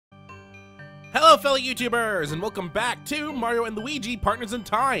Hello fellow YouTubers, and welcome back to Mario and Luigi Partners in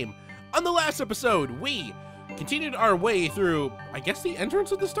Time. On the last episode, we continued our way through, I guess, the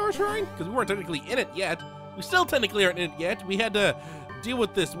entrance of the Star Shrine? Because we weren't technically in it yet. We still technically aren't in it yet. We had to deal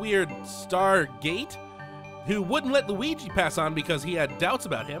with this weird Star Gate, who wouldn't let Luigi pass on because he had doubts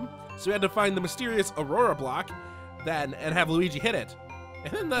about him. So we had to find the mysterious Aurora block and have Luigi hit it.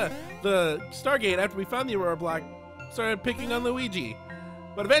 And then the Stargate, after we found the Aurora block, started picking on Luigi.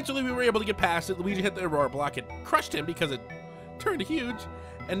 But eventually we were able to get past it. Luigi hit the Aurora block. It crushed him because it turned huge.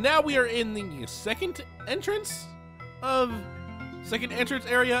 And now we are in the second entrance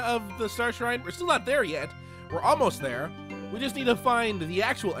area of the Star Shrine. We're still not there yet. We're almost there. We just need to find the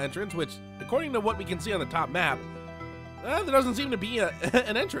actual entrance, which, according to what we can see on the top map, there doesn't seem to be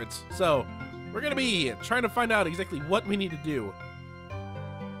an entrance. So we're going to be trying to find out exactly what we need to do.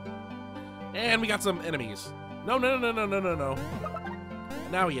 And we got some enemies. No.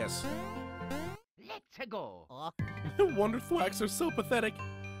 Now, yes. Let's go. Wonder Thwacks are so pathetic.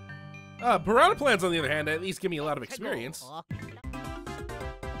 Piranha Plants, on the other hand, at least give me a lot of experience.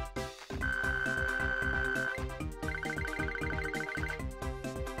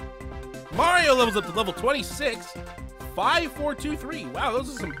 Mario levels up to level 26. 5, 4, 2, 3. Wow,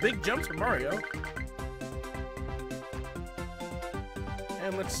 those are some big jumps for Mario.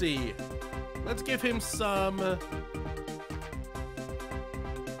 And let's see. Let's give him some...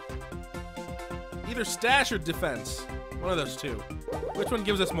 either stash or defense. One of those two. Which one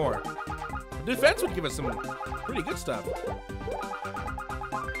gives us more? Defense would give us some pretty good stuff.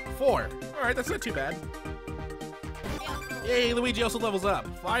 4. Alright, that's not too bad. Yay, Luigi also levels up.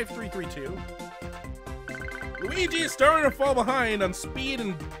 5, 3, 3, 2. Luigi is starting to fall behind on speed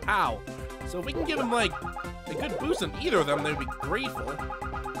and pow. So if we can give him, like, a good boost on either of them, they'd be grateful.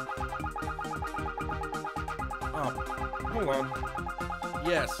 Oh, hold on.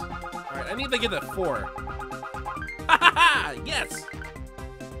 Yes. Alright, I need to get that 4. Ha ha ha! Yes!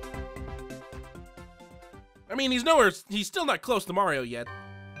 I mean, he's still not close to Mario yet.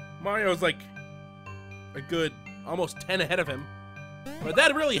 Mario's like a good almost 10 ahead of him. But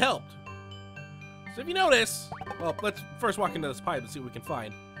that really helped. So if you notice, well, let's first walk into this pipe and see what we can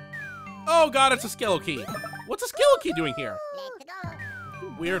find. Oh god, it's a Skello Key. What's a Skello Key doing here?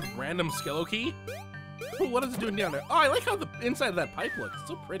 Weird random Skello Key? What is it doing down there? Oh, I like how the inside of that pipe looks. It's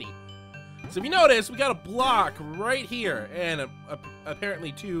so pretty. So if you notice, we got a block right here, and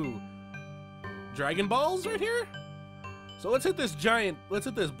apparently 2 Dragon Balls right here. So let's hit this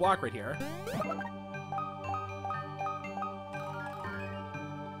block right here.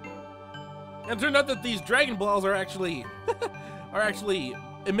 And it turned out that these Dragon Balls are actually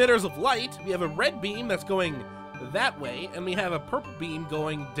emitters of light. We have a red beam that's going that way, and we have a purple beam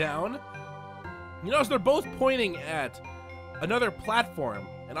going down. You notice they're both pointing at another platform,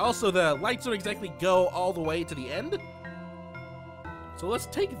 and also the lights don't exactly go all the way to the end. So let's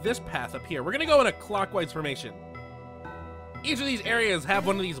take this path up here. We're gonna go in a clockwise formation. Each of these areas have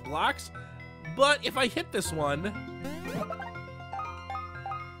one of these blocks, but if I hit this one,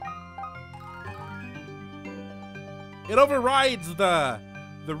 it overrides the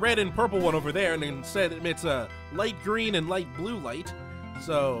red and purple one over there, and instead emits a light green and light blue light.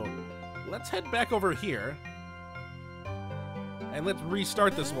 So let's head back over here. And let's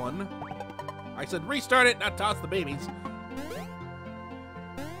restart this one. I said restart it, not toss the babies.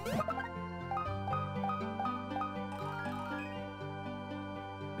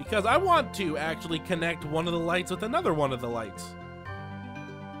 Because I want to actually connect one of the lights with another one of the lights.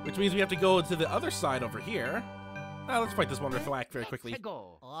 Which means we have to go to the other side over here. Now let's fight this Wonder Thwack very quickly.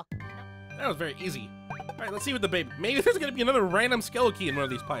 That was very easy. Alright, let's see what the baby... Maybe there's gonna be another random Skello Key in one of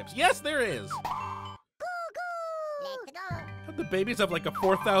these pipes. Yes, there is! The babies have like a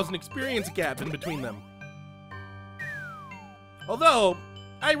 4,000 experience gap in between them. Although,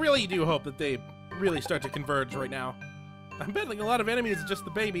 I really do hope that they really start to converge right now. I'm betting a lot of enemies are just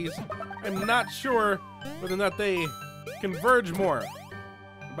the babies. I'm not sure whether or not they converge more.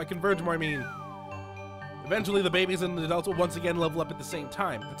 And by converge more, I mean eventually the babies and the adults will once again level up at the same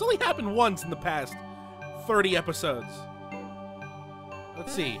time. It's only happened once in the past 30 episodes.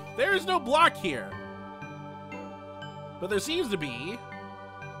 Let's see. There is no block here. But there seems to be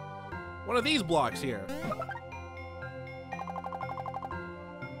one of these blocks here.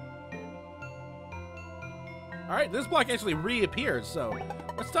 Alright, this block actually reappears, so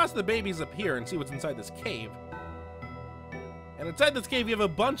let's toss the babies up here and see what's inside this cave. And inside this cave, you have a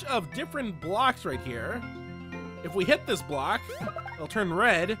bunch of different blocks right here. If we hit this block, it'll turn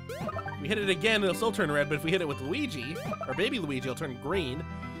red. If we hit it again, it'll still turn red, but if we hit it with Luigi, or baby Luigi, it'll turn green.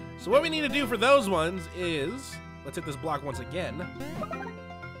 So what we need to do for those ones is... let's hit this block once again.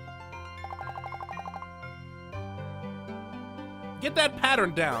 get that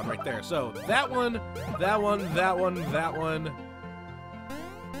pattern down right there. So that one, that one, that one, that one.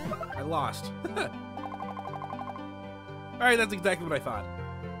 I lost. Alright, that's exactly what I thought.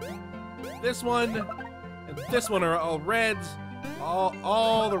 This one and this one are all reds.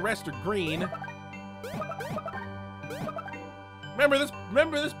 All the rest are green. Remember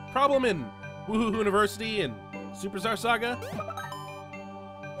this problem in Woohoo University and Superstar Saga?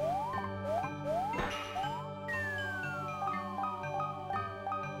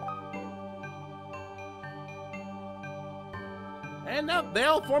 And now they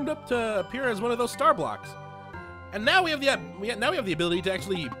all formed up to appear as one of those star blocks. And now we have the ability to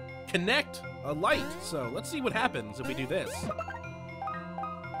actually connect a light. So let's see what happens if we do this.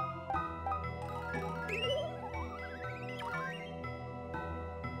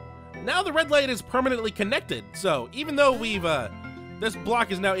 Now the red light is permanently connected. So even though we've this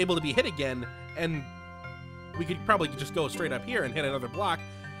block is now able to be hit again, and we could probably just go straight up here and hit another block,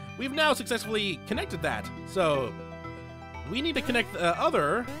 we've now successfully connected that. So we need to connect the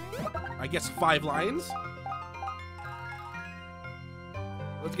other, I guess, 5 lines.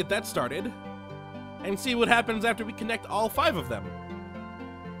 Let's get that started and see what happens after we connect all 5 of them.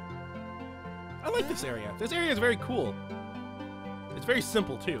 I like this area. This area is very cool. It's very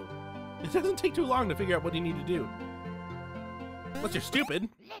simple, too. It doesn't take too long to figure out what you need to do. Unless you're stupid.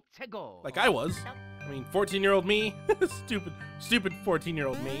 Let's go. Like I was. I mean, 14-year-old me. Stupid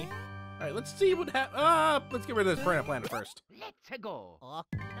 14-year-old me. Alright, let's see what let's get rid of this piranha planet first. Let's go.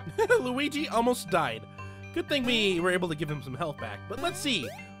 Luigi almost died. Good thing we were able to give him some health back. But let's see.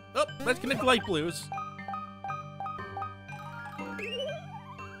 Oh, let's connect the light blues.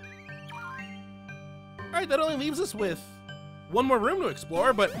 Alright, that only leaves us with one more room to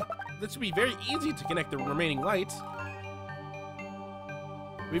explore, but this should be very easy to connect the remaining lights.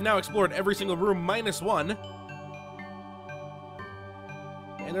 We've now explored every single room minus one.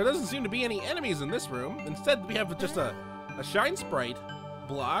 And there doesn't seem to be any enemies in this room. Instead, we have just a shine sprite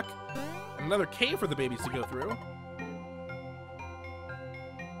block and another cave for the babies to go through.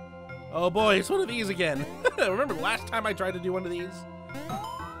 Oh boy, it's one of these again. Remember last time I tried to do one of these?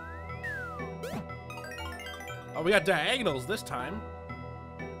 Oh, we got diagonals this time.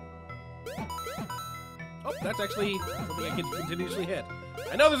 Oh, that's actually something I can continuously hit.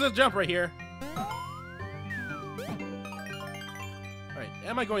 I know there's a jump right here. Alright,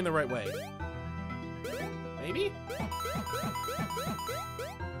 am I going the right way? Maybe?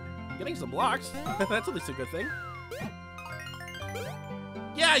 Getting some blocks. That's at least a good thing.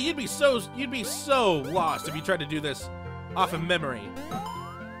 Yeah, you'd be so lost if you tried to do this off of memory.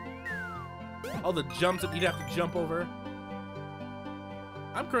 All the jumps that you'd have to jump over.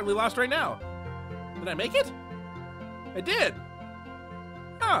 I'm currently lost right now. Did I make it? I did.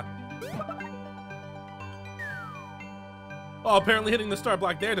 Huh. Oh, apparently hitting the star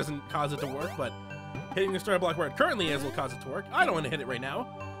block there doesn't cause it to work, but hitting the star block where it currently is will cause it to work. I don't want to hit it right now.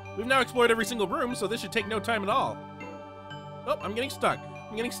 We've now explored every single room, so this should take no time at all. Oh, I'm getting stuck.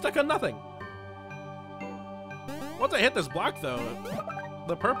 I'm getting stuck on nothing. Once I hit this block, though,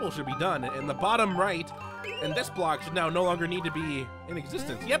 the purple should be done, and the bottom right and this block should now no longer need to be in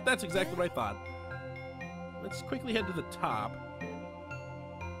existence. Yep, that's exactly what I thought. Let's quickly head to the top,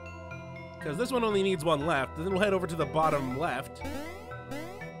 because this one only needs one left, and then we'll head over to the bottom left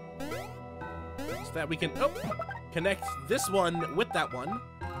so that we can connect this one with that one,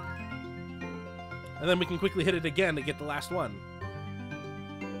 and then we can quickly hit it again to get the last one.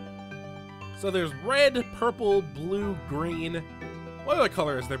 So there's red, purple, blue, green. What other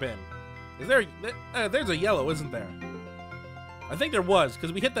color has there been? Is there? There's a yellow, isn't there? I think there was,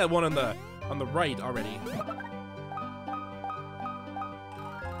 because we hit that one on the right already.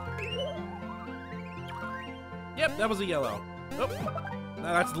 Yep, that was a yellow. Oh,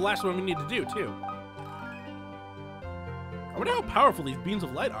 now that's the last one we need to do too. I wonder how powerful these beams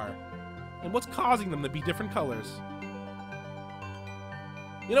of light are, and what's causing them to be different colors.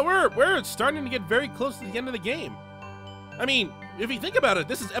 You know, we're starting to get very close to the end of the game. I mean, if you think about it,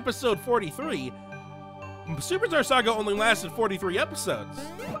 this is episode 43. Superstar Saga only lasted 43 episodes.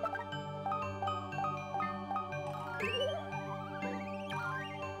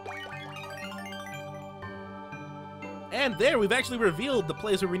 And there, we've actually revealed the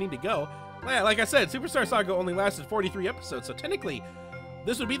place where we need to go. Yeah, like I said, Superstar Saga only lasted 43 episodes, so technically,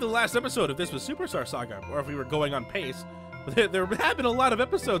 this would be the last episode if this was Superstar Saga, or if we were going on pace. But there have been a lot of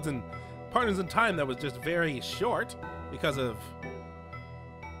episodes in Partners in Time that was just very short because of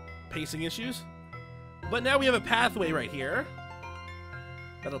pacing issues. But now we have a pathway right here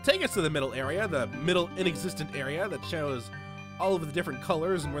that'll take us to the middle area, the middle inexistent area that shows all of the different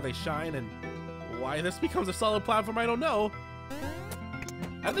colors and where they shine, and why this becomes a solid platform, I don't know.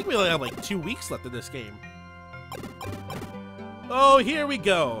 I think we only have like 2 weeks left in this game. Oh, here we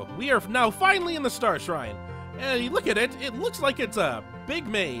go. We are now finally in the Star Shrine. And you look at it, it looks like it's a big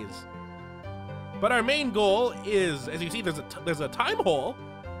maze. But our main goal is, as you see, there's a time hole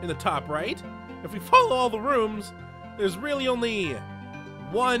in the top right. If we follow all the rooms, there's really only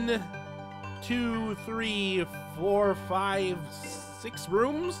 1, 2, 3, 4, 5, 6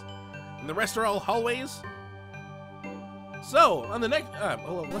 rooms, and the rest are all hallways. So, on the next,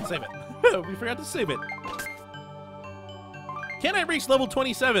 well, let's save it. We forgot to save it. Can I reach level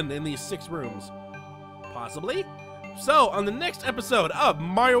 27 in these 6 rooms? Possibly. So, on the next episode of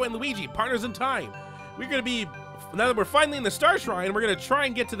Mario and Luigi, Partners in Time, we're going to be, now that we're finally in the Star Shrine, we're going to try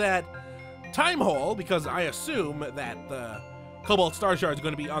and get to that time hole, because I assume that the Cobalt Star Shard is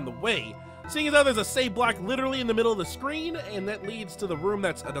going to be on the way. Seeing as how there's a save block literally in the middle of the screen, and that leads to the room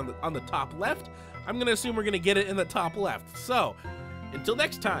that's on the top left, I'm going to assume we're going to get it in the top left. So, until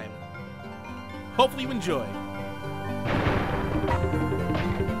next time, hopefully you enjoy.